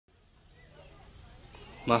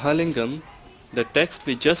Mahalingam, the text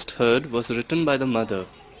we just heard was written by the mother.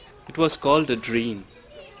 It was called a dream.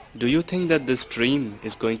 Do you think that this dream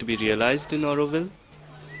is going to be realized in Auroville?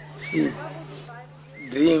 See,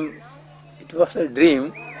 dream, it was a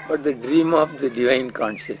dream, but the dream of the divine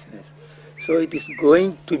consciousness. So it is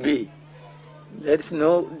going to be. There is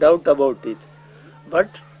no doubt about it. But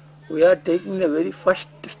we are taking the very first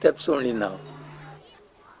steps only now.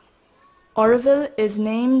 Auroville is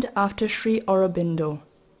named after Sri Aurobindo,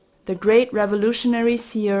 the great revolutionary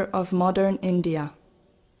seer of modern India.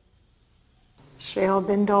 Sri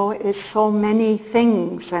Aurobindo is so many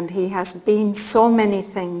things, and he has been so many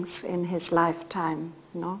things in his lifetime.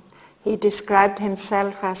 He described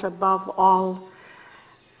himself as above all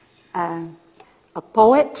a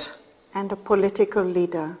poet and a political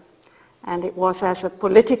leader. And it was as a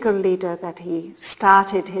political leader that he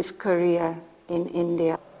started his career in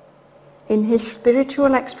India. In his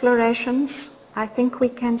spiritual explorations, I think we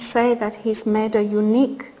can say that he's made a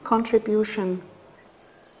unique contribution.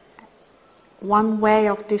 One way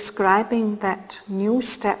of describing that new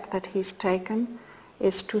step that he's taken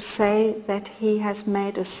is to say that he has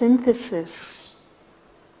made a synthesis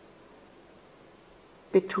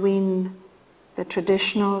between the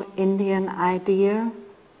traditional Indian idea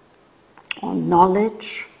or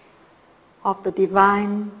knowledge of the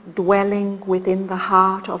divine dwelling within the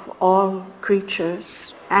heart of all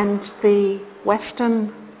creatures and the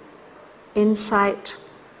Western insight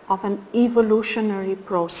of an evolutionary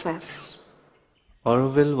process.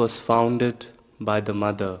 Auroville was founded by the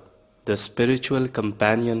mother, the spiritual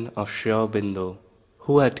companion of Sri Aurobindo,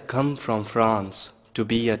 who had come from France to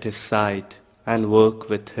be at his side and work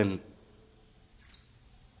with him.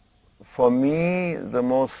 For me, the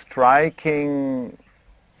most striking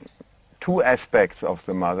two aspects of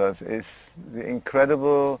the mothers is the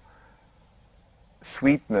incredible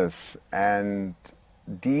sweetness and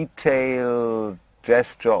detailed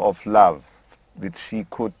gesture of love which she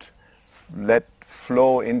could let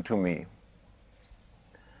flow into me,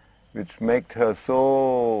 which made her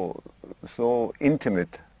so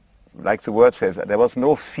intimate. Like the word says, there was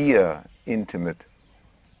no fear intimate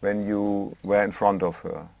when you were in front of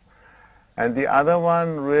her. And the other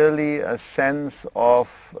one, really a sense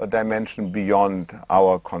of a dimension beyond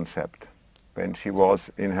our concept, when she was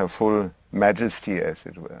in her full majesty, as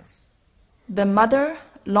it were. The mother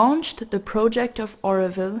launched the project of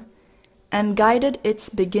Auroville and guided its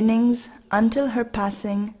beginnings until her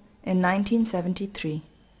passing in 1973.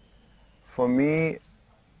 For me,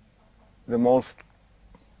 the most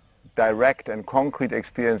direct and concrete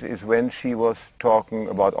experience is when she was talking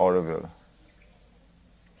about Auroville.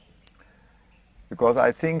 Because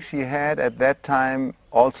I think she had at that time,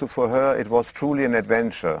 also for her, it was truly an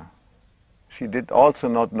adventure. She did also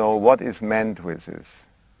not know what is meant with this.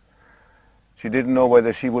 She didn't know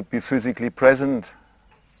whether she would be physically present.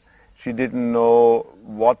 She didn't know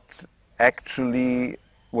what actually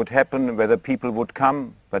would happen, whether people would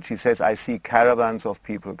come. But she says, I see caravans of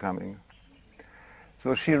people coming.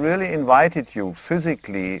 So she really invited you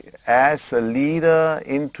physically as a leader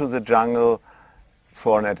into the jungle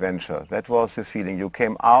for an adventure. That was the feeling. You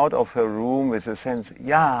came out of her room with a sense,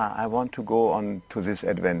 yeah, I want to go on to this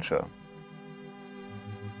adventure.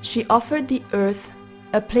 She offered the earth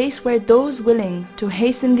a place where those willing to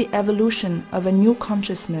hasten the evolution of a new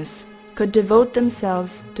consciousness could devote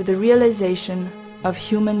themselves to the realization of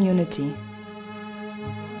human unity.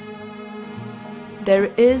 There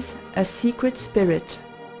is a secret spirit,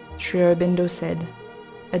 Sri Aurobindo said,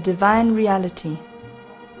 a divine reality,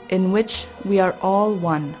 in which we are all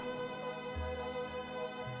one.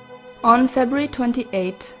 On February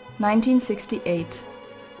 28, 1968,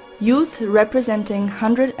 youth representing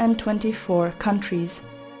 124 countries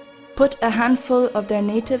put a handful of their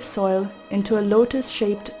native soil into a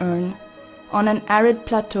lotus-shaped urn on an arid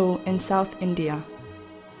plateau in South India.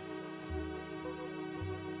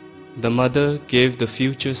 The mother gave the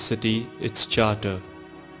future city its charter.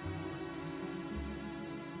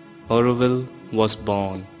 Auroville was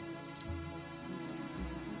born.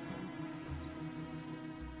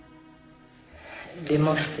 The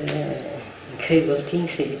most incredible thing,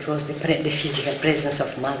 it was the physical presence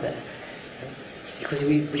of mother, because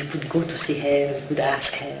we could go to see her, we could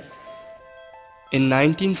ask her. In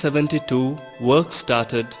 1972, work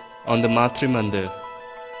started on the Matri Mandir.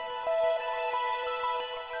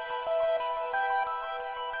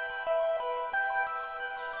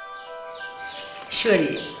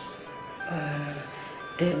 Surely,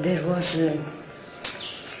 there was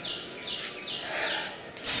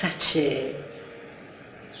such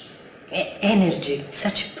energy,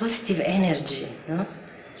 such positive energy, no?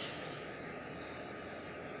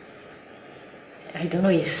 I don't know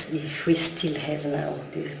if we still have now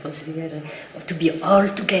this possibility to be all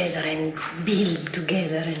together and build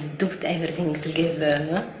together and do everything together.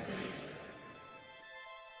 No?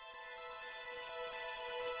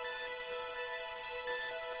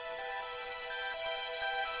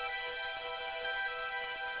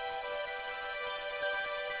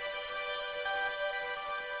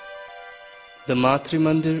 The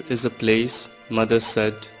Matrimandir is a place, Mother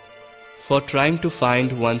said, for trying to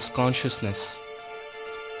find one's consciousness.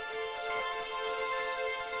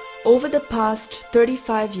 Over the past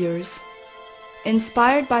 35 years,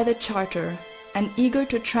 inspired by the Charter and eager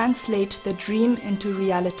to translate the dream into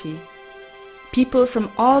reality, people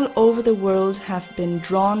from all over the world have been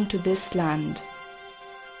drawn to this land.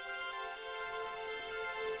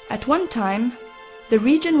 At one time, the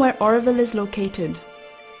region where Auroville is located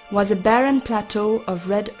was a barren plateau of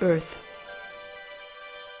red earth.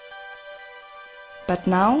 But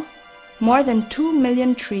now, more than 2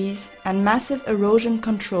 million trees and massive erosion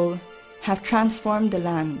control have transformed the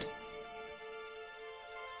land.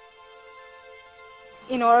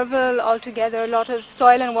 In Auroville altogether, a lot of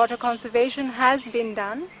soil and water conservation has been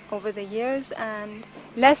done over the years, and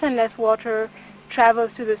less water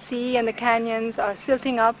travels to the sea, and the canyons are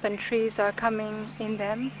silting up and trees are coming in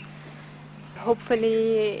them.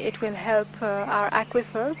 Hopefully it will help our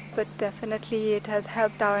aquifer, but definitely it has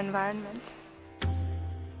helped our environment.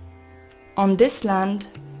 On this land,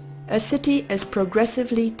 a city is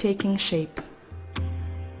progressively taking shape.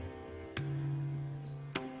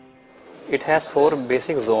 It has 4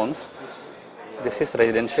 basic zones. This is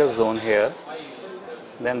residential zone here,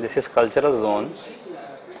 then this is cultural zone,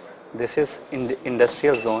 this is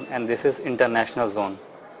industrial zone, and this is international zone.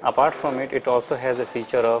 Apart from it, it also has a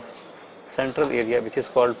feature of central area which is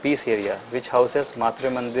called Peace Area, which houses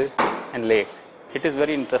Matrimandir and lake. It is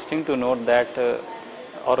very interesting to note that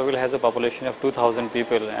Auroville has a population of 2,000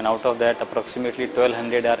 people, and out of that approximately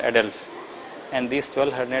 1,200 are adults. And these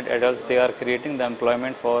 1,200 adults, they are creating the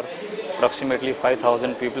employment for approximately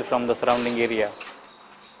 5,000 people from the surrounding area.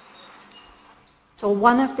 So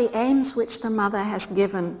one of the aims which the Mother has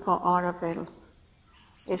given for Auroville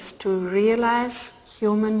is to realize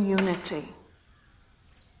human unity.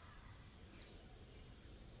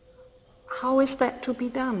 How is that to be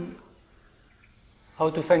done?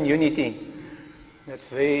 How to find unity? That's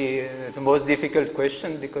the most difficult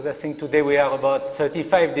question, because I think today we are about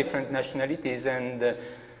 35 different nationalities, and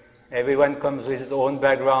everyone comes with his own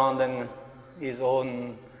background and his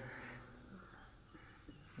own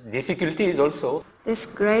difficulties also. This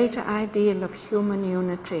great ideal of human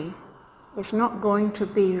unity is not going to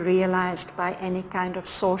be realized by any kind of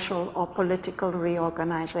social or political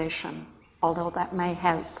reorganization, although that may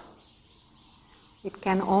help. It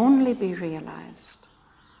can only be realized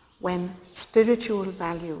when spiritual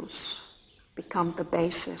values become the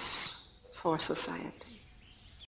basis for society.